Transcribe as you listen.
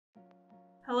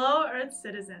Hello Earth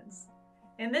citizens!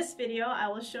 In this video, I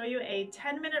will show you a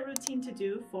 10-minute routine to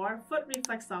do for foot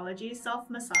reflexology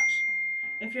self-massage.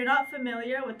 If you're not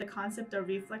familiar with the concept of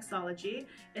reflexology,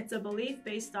 it's a belief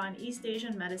based on East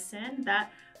Asian medicine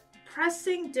that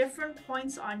pressing different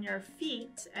points on your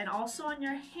feet and also on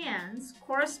your hands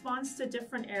corresponds to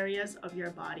different areas of your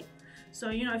body. So,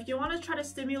 if you want to try to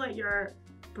stimulate your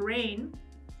brain,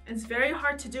 it's very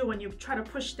hard to do when you try to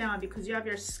push down because you have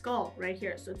your skull right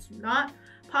here. So it's not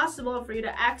possible for you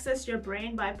to access your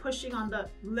brain by pushing on the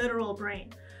literal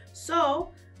brain.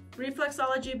 So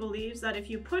reflexology believes that if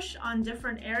you push on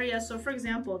different areas, so for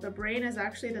example, the brain is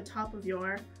actually the top of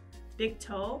your big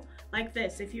toe, like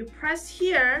this. If you press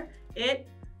here, it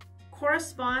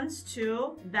corresponds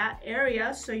to that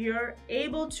area. So you're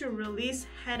able to release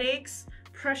headaches,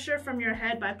 pressure from your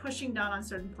head by pushing down on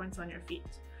certain points on your feet.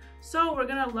 So we're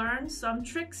gonna learn some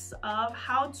tricks of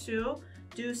how to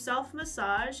do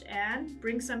self-massage and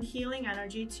bring some healing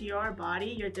energy to your body,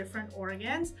 your different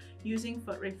organs, using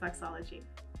foot reflexology.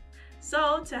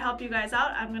 So to help you guys out,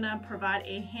 I'm gonna provide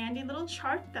a handy little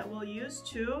chart that we'll use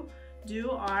to do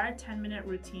our 10-minute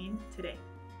routine today.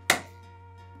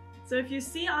 So if you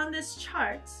see on this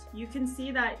chart, you can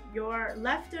see that your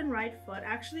left and right foot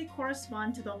actually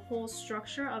correspond to the whole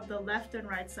structure of the left and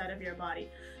right side of your body.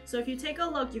 So if you take a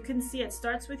look, you can see it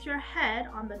starts with your head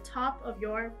on the top of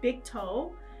your big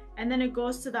toe, and then it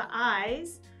goes to the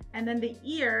eyes, and then the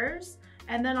ears,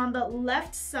 and then on the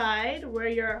left side where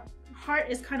your heart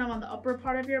is kind of on the upper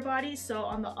part of your body. So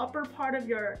on the upper part of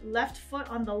your left foot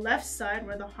on the left side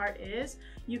where the heart is,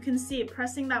 you can see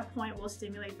pressing that point will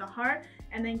stimulate the heart.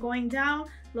 And then going down,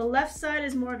 the left side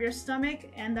is more of your stomach,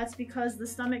 and that's because the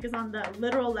stomach is on the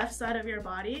literal left side of your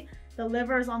body. The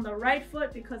liver is on the right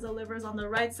foot because the liver is on the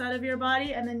right side of your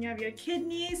body. And then you have your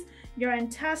kidneys, your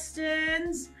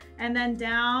intestines, and then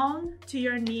down to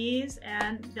your knees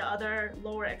and the other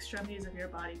lower extremities of your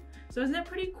body. So isn't it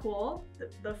pretty cool?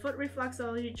 The foot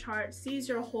reflexology chart sees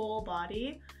your whole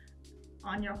body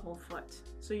on your whole foot.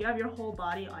 So you have your whole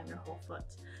body on your whole foot.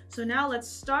 So now let's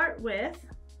start with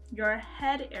your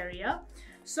head area.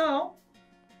 So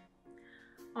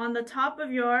on the top of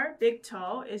your big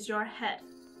toe is your head.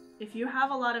 If you have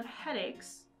a lot of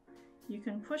headaches, you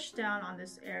can push down on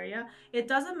this area. It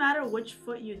doesn't matter which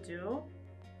foot you do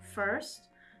first.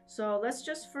 So let's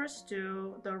just first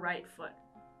do the right foot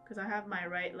because I have my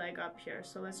right leg up here.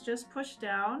 So let's just push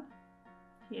down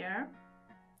here,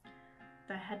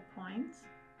 the head point.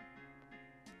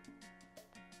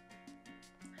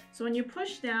 So when you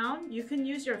push down, you can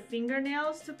use your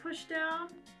fingernails to push down,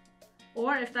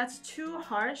 or if that's too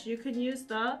harsh, you can use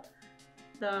the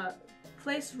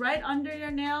place right under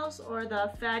your nails or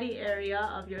the fatty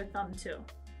area of your thumb too.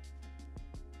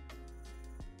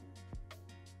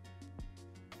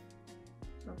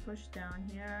 So push down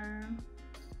here.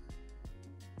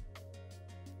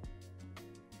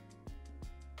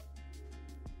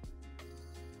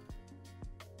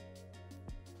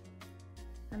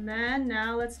 And then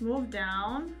now let's move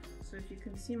down. So if you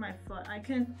can see my foot, I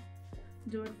can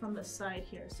do it from the side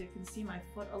here so you can see my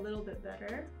foot a little bit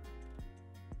better.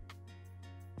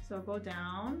 So go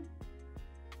down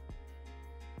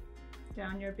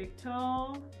your big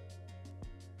toe.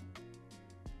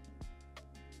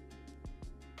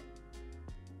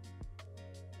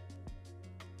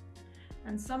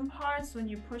 And some parts when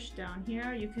you push down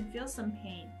here, you can feel some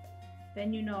pain.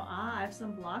 Then you know, I have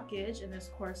some blockage in this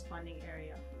corresponding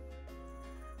area.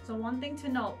 So one thing to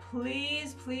note,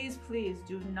 please, please, please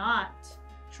do not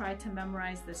try to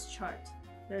memorize this chart.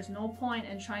 There's no point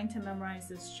in trying to memorize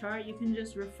this chart. You can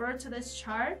just refer to this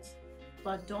chart,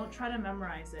 but don't try to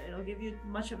memorize it. It'll give you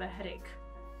much of a headache.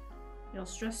 It'll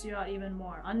stress you out even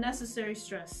more. Unnecessary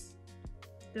stress.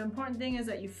 The important thing is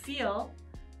that you feel,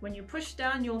 when you push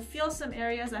down, you'll feel some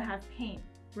areas that have pain.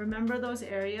 Remember those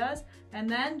areas, and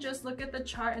then just look at the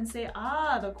chart and say,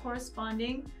 the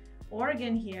corresponding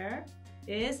organ here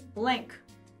is blank.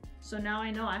 So now I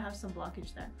know I have some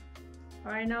blockage there.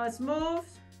 All right, now let's move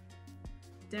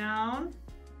down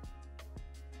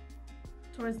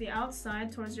towards the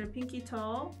outside, towards your pinky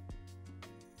toe.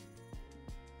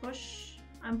 Push.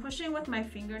 I'm pushing with my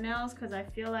fingernails because I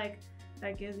feel like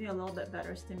that gives me a little bit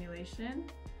better stimulation.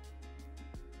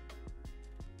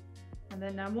 And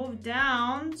then now move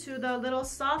down to the little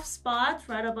soft spot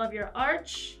right above your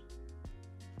arch.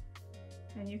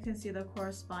 And you can see the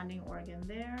corresponding organ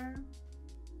there.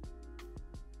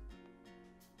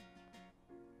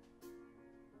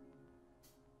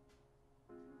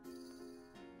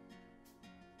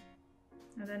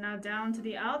 And then now down to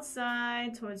the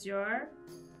outside towards your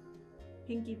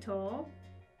pinky toe.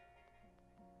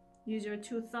 Use your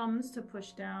two thumbs to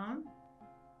push down.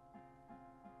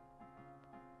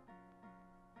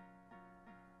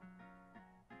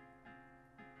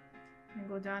 And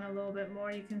go down a little bit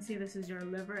more. You can see this is your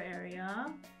liver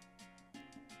area.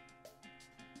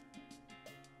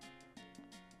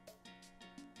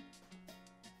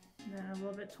 And then a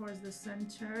little bit towards the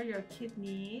center, your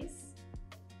kidneys.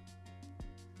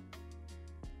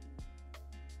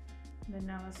 And then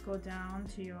now let's go down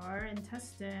to your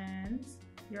intestines,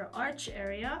 your arch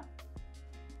area.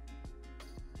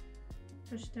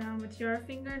 Push down with your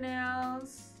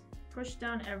fingernails. Push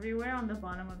down everywhere on the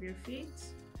bottom of your feet.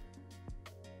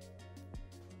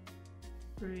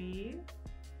 Breathe.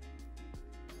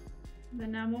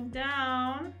 Then now move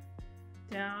down,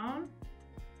 down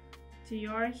to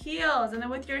your heels. And then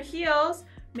with your heels,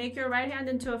 make your right hand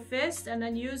into a fist and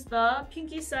then use the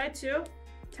pinky side to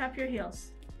tap your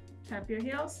heels. Tap your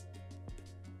heels.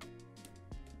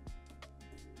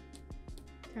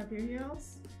 Tap your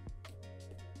heels.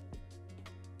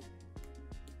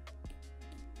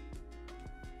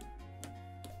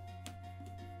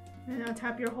 And now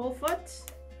tap your whole foot.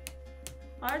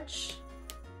 Arch.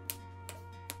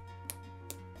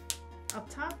 Up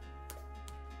top.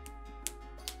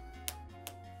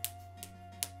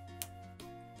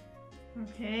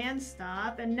 Okay, and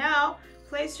stop. And now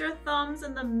place your thumbs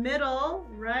in the middle,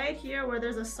 right here where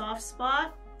there's a soft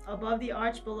spot above the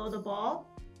arch below the ball.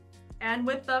 And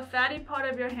with the fatty part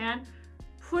of your hand,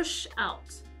 push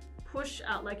out. Push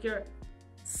out like you're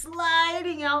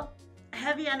sliding out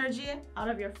heavy energy out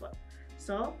of your foot.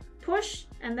 So push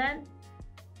and then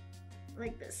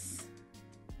like this.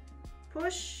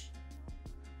 Push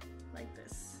like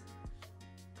this.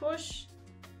 Push.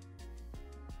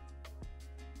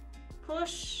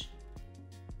 Push.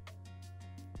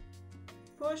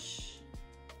 Push.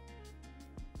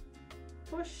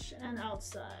 Push and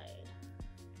outside.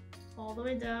 All the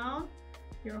way down.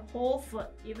 Your whole foot,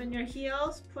 even your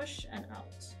heels, push and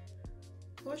out.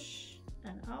 Push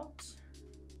and out.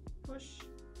 Push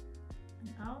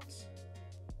and out.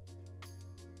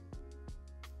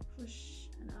 Push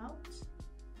and out.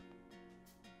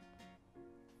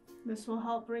 This will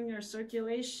help bring your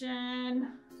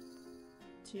circulation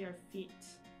to your feet.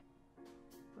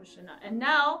 Push and out. And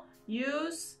now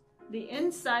use the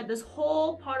inside, this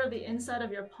whole part of the inside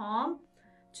of your palm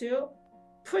to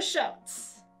push out.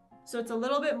 So it's a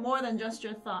little bit more than just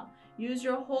your thumb. Use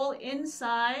your whole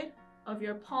inside of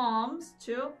your palms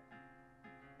to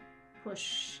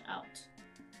push out.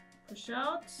 Push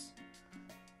out.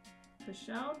 Push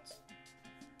out.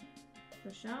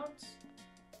 Push out.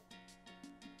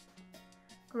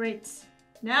 Great.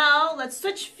 Now let's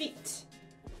switch feet.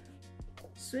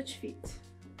 Switch feet.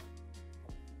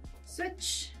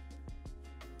 Switch.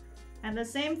 And the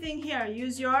same thing here.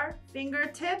 Use your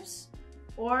fingertips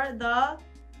or the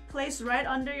place right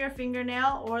under your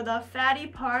fingernail or the fatty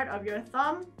part of your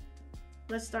thumb.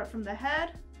 Let's start from the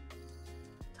head,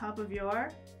 top of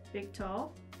your big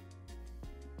toe,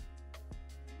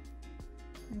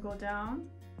 and go down.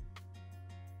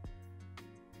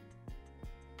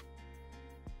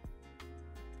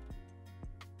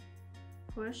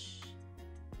 Push.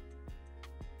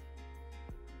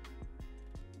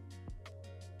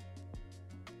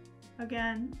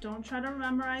 Again, don't try to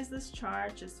memorize this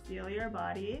chart, just feel your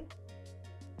body.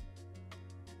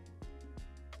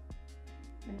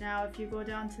 And now if you go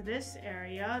down to this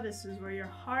area, this is where your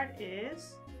heart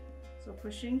is. So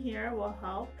pushing here will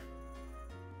help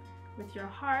with your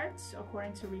heart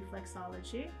according to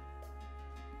reflexology.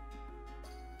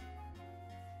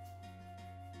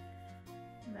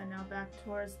 And then now back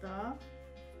towards the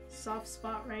soft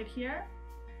spot right here,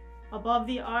 above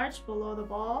the arch, below the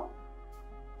ball.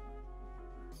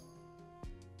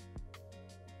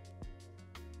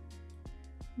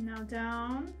 Now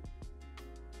down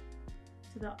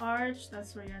to the arch,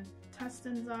 that's where your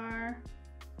intestines are,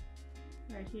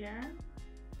 right here.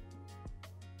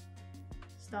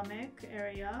 Stomach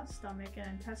area, stomach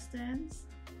and intestines.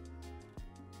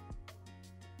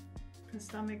 The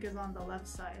stomach is on the left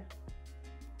side.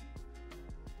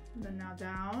 And then now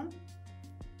down.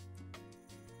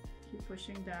 Keep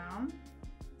pushing down.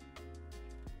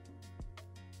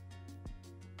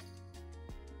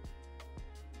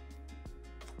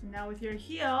 Now with your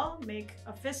heel, make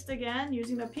a fist again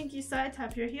using the pinky side.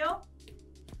 Tap your heel.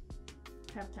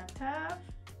 Tap, tap, tap.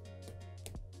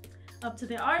 Up to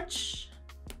the arch.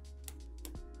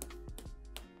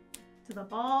 To the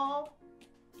ball.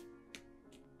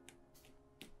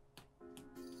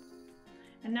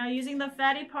 And now using the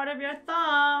fatty part of your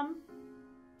thumb,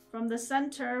 from the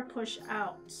center, push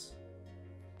out.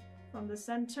 From the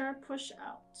center, push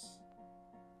out.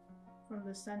 From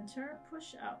the center,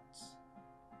 push out.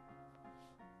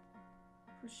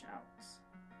 Push out.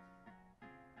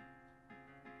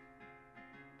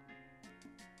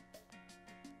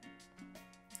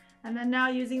 And then now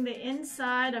using the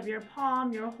inside of your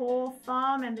palm, your whole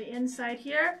thumb and the inside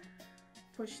here,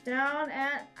 push down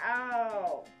and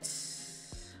out.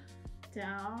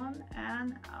 Down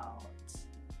and out.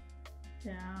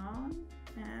 Down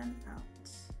and out.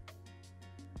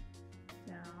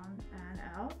 Down and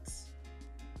out.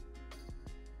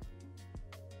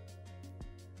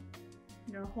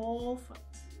 Your whole foot.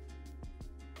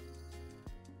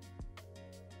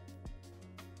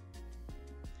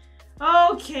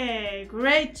 Okay,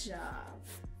 great job.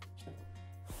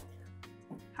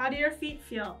 How do your feet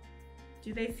feel?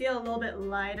 Do they feel a little bit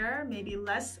lighter, maybe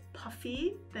less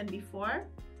puffy than before?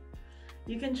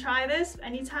 You can try this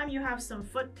anytime you have some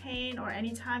foot pain or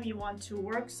anytime you want to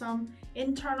work some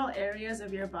internal areas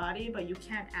of your body but you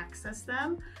can't access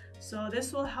them. So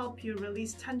this will help you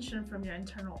release tension from your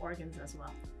internal organs as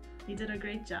well. You did a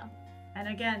great job. And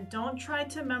again, don't try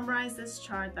to memorize this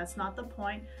chart. That's not the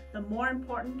point. The more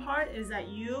important part is that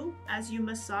you, as you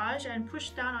massage and push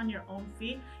down on your own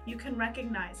feet, you can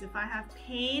recognize if I have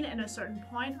pain in a certain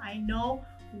point, I know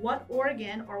what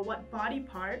organ or what body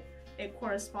part it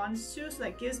corresponds to, so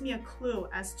that gives me a clue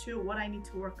as to what I need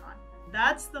to work on.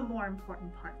 That's the more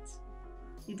important part.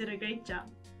 You did a great job.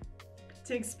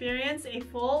 To experience a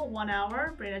full 1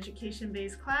 hour brain education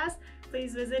based class,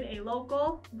 please visit a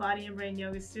local Body and Brain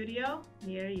Yoga studio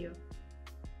near you.